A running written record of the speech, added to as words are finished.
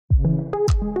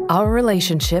Our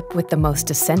relationship with the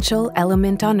most essential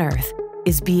element on Earth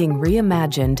is being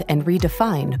reimagined and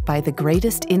redefined by the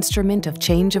greatest instrument of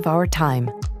change of our time,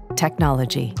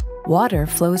 technology. Water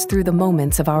flows through the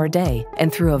moments of our day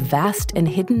and through a vast and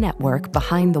hidden network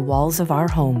behind the walls of our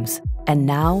homes. And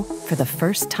now, for the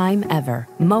first time ever,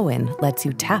 Moen lets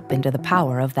you tap into the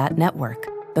power of that network.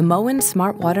 The Moen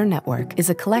Smart Water Network is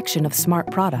a collection of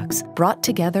smart products brought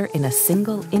together in a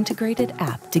single integrated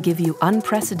app to give you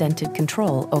unprecedented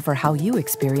control over how you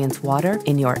experience water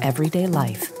in your everyday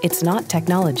life. It's not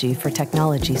technology for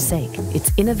technology's sake.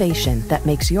 It's innovation that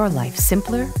makes your life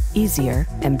simpler, easier,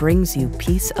 and brings you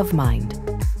peace of mind.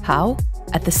 How?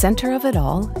 At the center of it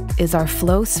all is our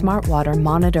Flow Smart Water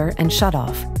Monitor and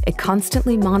Shutoff. It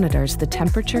constantly monitors the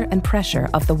temperature and pressure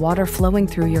of the water flowing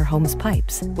through your home's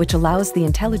pipes, which allows the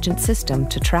intelligent system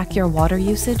to track your water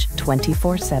usage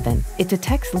 24/7. It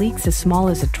detects leaks as small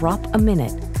as a drop a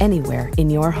minute anywhere in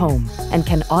your home and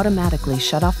can automatically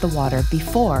shut off the water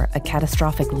before a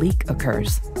catastrophic leak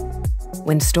occurs.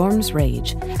 When storms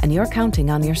rage and you're counting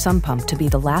on your sump pump to be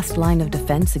the last line of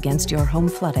defense against your home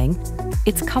flooding,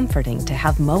 it's comforting to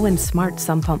have Moen's Smart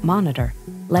Sump Pump Monitor,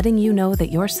 letting you know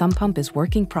that your sump pump is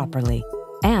working properly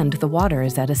and the water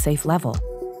is at a safe level,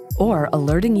 or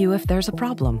alerting you if there's a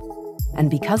problem.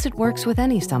 And because it works with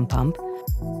any sump pump,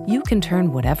 you can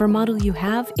turn whatever model you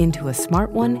have into a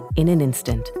smart one in an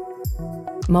instant.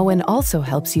 Moen also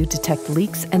helps you detect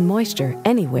leaks and moisture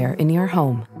anywhere in your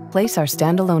home. Place our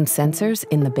standalone sensors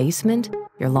in the basement,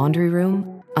 your laundry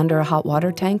room, under a hot water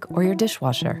tank, or your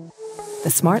dishwasher. The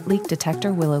smart leak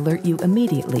detector will alert you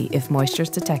immediately if moisture is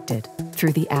detected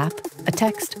through the app, a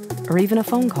text, or even a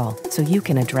phone call, so you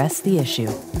can address the issue.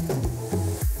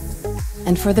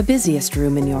 And for the busiest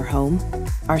room in your home,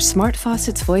 our smart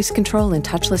faucet's voice control and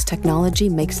touchless technology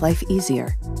makes life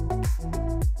easier.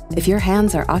 If your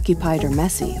hands are occupied or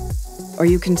messy, or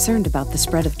you're concerned about the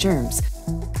spread of germs,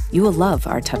 you will love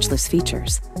our touchless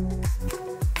features.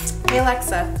 Hey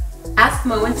Alexa, ask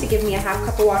Moen to give me a half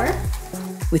cup of water.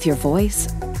 With your voice,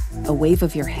 a wave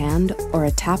of your hand, or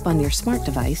a tap on your smart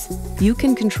device, you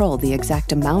can control the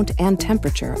exact amount and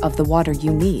temperature of the water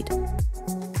you need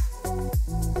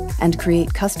and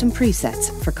create custom presets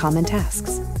for common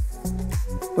tasks.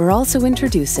 We're also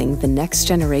introducing the next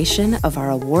generation of our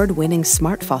award-winning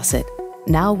smart faucet,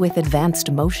 now with advanced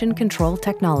motion control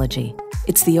technology.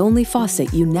 It's the only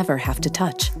faucet you never have to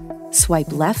touch.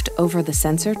 Swipe left over the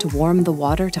sensor to warm the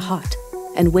water to hot,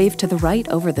 and wave to the right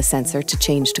over the sensor to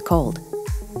change to cold.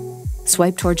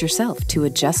 Swipe toward yourself to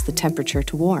adjust the temperature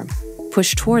to warm.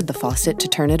 Push toward the faucet to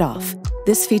turn it off.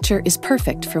 This feature is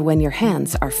perfect for when your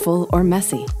hands are full or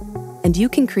messy, and you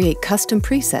can create custom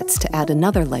presets to add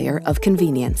another layer of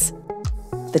convenience.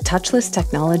 The touchless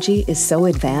technology is so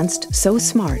advanced, so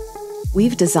smart,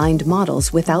 we've designed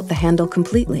models without the handle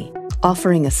completely,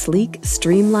 offering a sleek,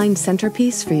 streamlined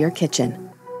centerpiece for your kitchen.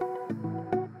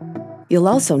 You'll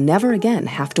also never again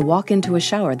have to walk into a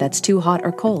shower that's too hot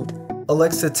or cold.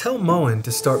 Alexa, tell Moen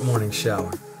to start morning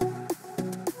shower.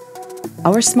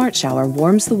 Our smart shower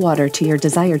warms the water to your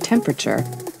desired temperature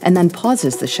and then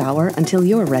pauses the shower until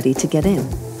you're ready to get in.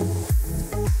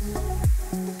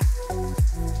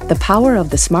 The power of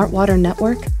the Smart Water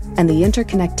Network and the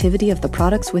interconnectivity of the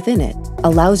products within it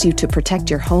allows you to protect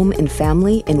your home and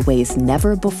family in ways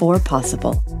never before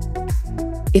possible.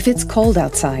 If it's cold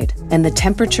outside and the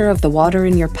temperature of the water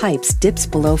in your pipes dips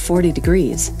below 40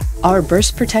 degrees, our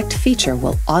Burst Protect feature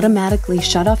will automatically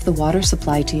shut off the water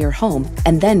supply to your home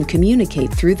and then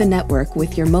communicate through the network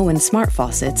with your Moen smart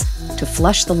faucets to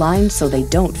flush the lines so they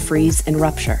don't freeze and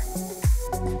rupture.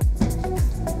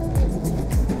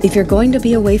 If you're going to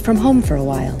be away from home for a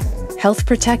while, Health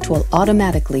Protect will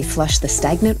automatically flush the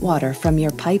stagnant water from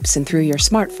your pipes and through your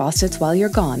smart faucets while you're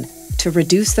gone to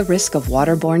reduce the risk of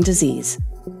waterborne disease.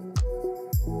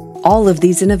 All of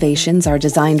these innovations are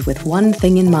designed with one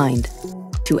thing in mind: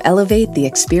 to elevate the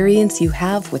experience you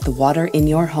have with the water in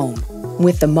your home.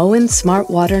 With the Moen Smart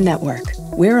Water Network,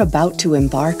 we're about to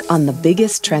embark on the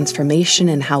biggest transformation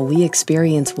in how we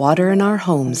experience water in our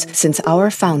homes since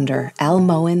our founder, Al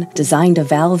Moen, designed a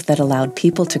valve that allowed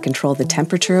people to control the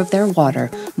temperature of their water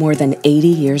more than 80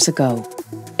 years ago.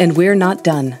 And we're not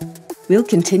done. We'll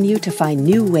continue to find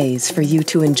new ways for you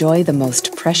to enjoy the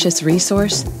most precious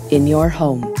resource in your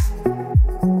home.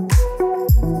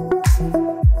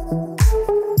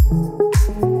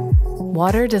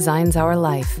 Water designs our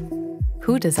life.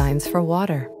 Who designs for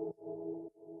water?